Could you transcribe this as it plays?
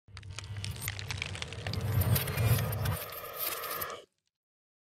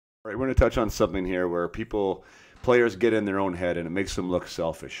All right, we're going to touch on something here where players get in their own head and it makes them look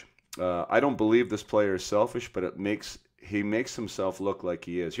selfish. I don't believe this player is selfish, but he makes himself look like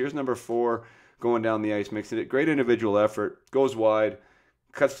he is. Here's number 4 going down the ice, makes it a great individual effort, goes wide,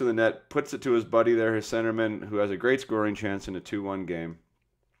 cuts to the net, puts it to his buddy there, his centerman, who has a great scoring chance in a 2-1 game.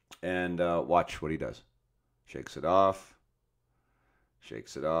 And watch what he does. Shakes it off,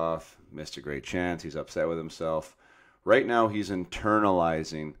 missed a great chance. He's upset with himself. Right now, he's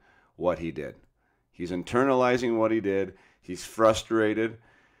internalizing what he did. He's frustrated.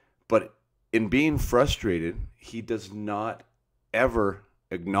 But in being frustrated, he does not ever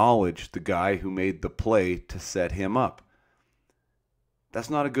acknowledge the guy who made the play to set him up. That's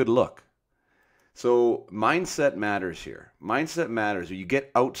not a good look. So mindset matters here. Mindset matters. You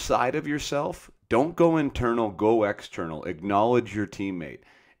get outside of yourself. Don't go internal, go external. Acknowledge your teammate.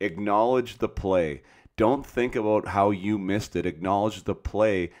 Acknowledge the play. Don't think about how you missed it. Acknowledge the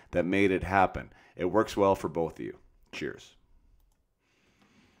play that made it happen. It works well for both of you. Cheers.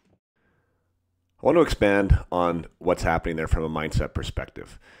 I want to expand on what's happening there from a mindset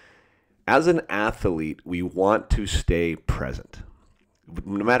perspective. As an athlete, we want to stay present.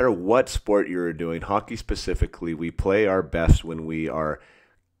 No matter what sport you're doing, hockey specifically, we play our best when we are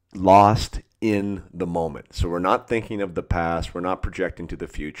lost in the moment. So we're not thinking of the past, we're not projecting to the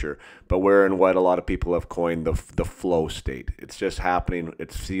future, but we're in what a lot of people have coined the flow state. It's just happening,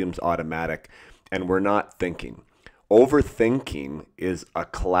 it seems automatic, and we're not thinking. Overthinking is a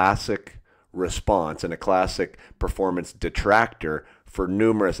classic response and a classic performance detractor for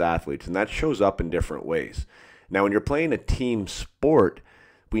numerous athletes, and that shows up in different ways. Now, when you're playing a team sport,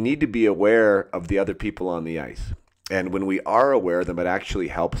 we need to be aware of the other people on the ice. And when we are aware of them, it actually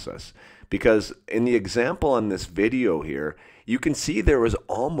helps us. Because in the example on this video here, you can see there was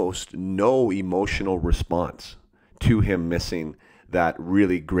almost no emotional response to him missing that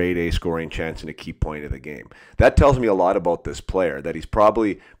really grade A scoring chance and a key point of the game. That tells me a lot about this player, that he's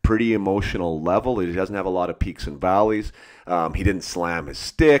probably pretty emotional level. He doesn't have a lot of peaks and valleys. He didn't slam his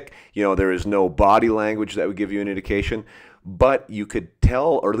stick. There is no body language that would give you an indication. But you could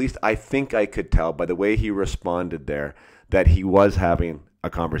tell, or at least I think I could tell by the way he responded there, that he was having a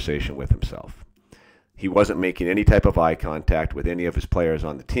conversation with himself. He wasn't making any type of eye contact with any of his players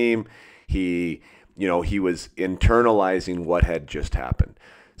on the team. He was internalizing what had just happened.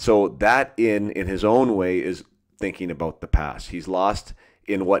 So that in his own way is thinking about the past. He's lost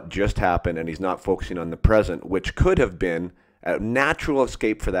in what just happened and he's not focusing on the present, which could have been a natural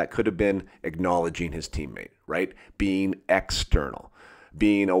escape for that could have been acknowledging his teammate, right? Being external,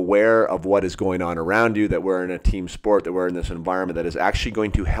 being aware of what is going on around you, that we're in a team sport, that we're in this environment that is actually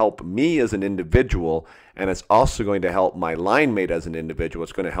going to help me as an individual, and it's also going to help my line mate as an individual.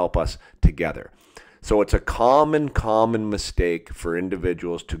 It's going to help us together. So it's a common mistake for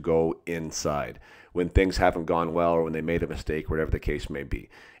individuals to go inside when things haven't gone well or when they made a mistake, whatever the case may be.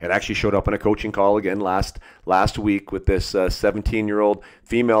 It actually showed up on a coaching call again last week with this 17-year-old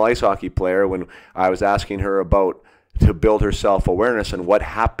female ice hockey player when I was asking her to build her self-awareness and what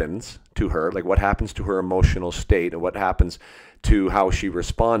happens to her, like what happens to her emotional state and what happens to how she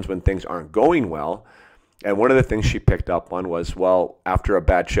responds when things aren't going well. And one of the things she picked up on was, well, after a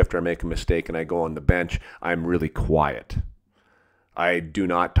bad shift or I make a mistake and I go on the bench, I'm really quiet. I do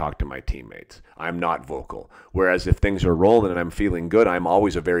not talk to my teammates. I'm not vocal. Whereas if things are rolling and I'm feeling good, I'm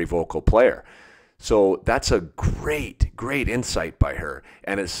always a very vocal player. So that's a great insight by her.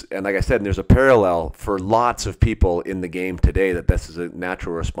 And like I said, there's a parallel for lots of people in the game today that this is a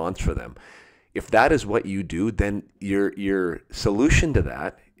natural response for them. If that is what you do, then your solution to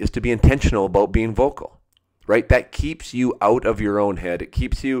that is to be intentional about being vocal. Right? That keeps you out of your own head. It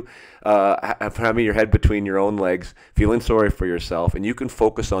keeps you having your head between your own legs, feeling sorry for yourself, and you can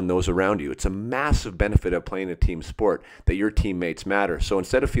focus on those around you. It's a massive benefit of playing a team sport that your teammates matter. So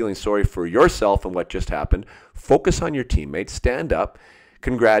instead of feeling sorry for yourself and what just happened, focus on your teammates, stand up,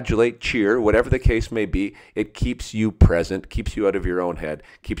 congratulate, cheer, whatever the case may be. It keeps you present, keeps you out of your own head,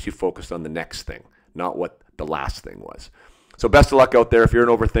 keeps you focused on the next thing, not what the last thing was. So best of luck out there. If you're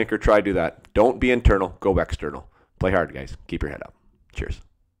an overthinker, try do that. Don't be internal. Go external. Play hard, guys. Keep your head up. Cheers.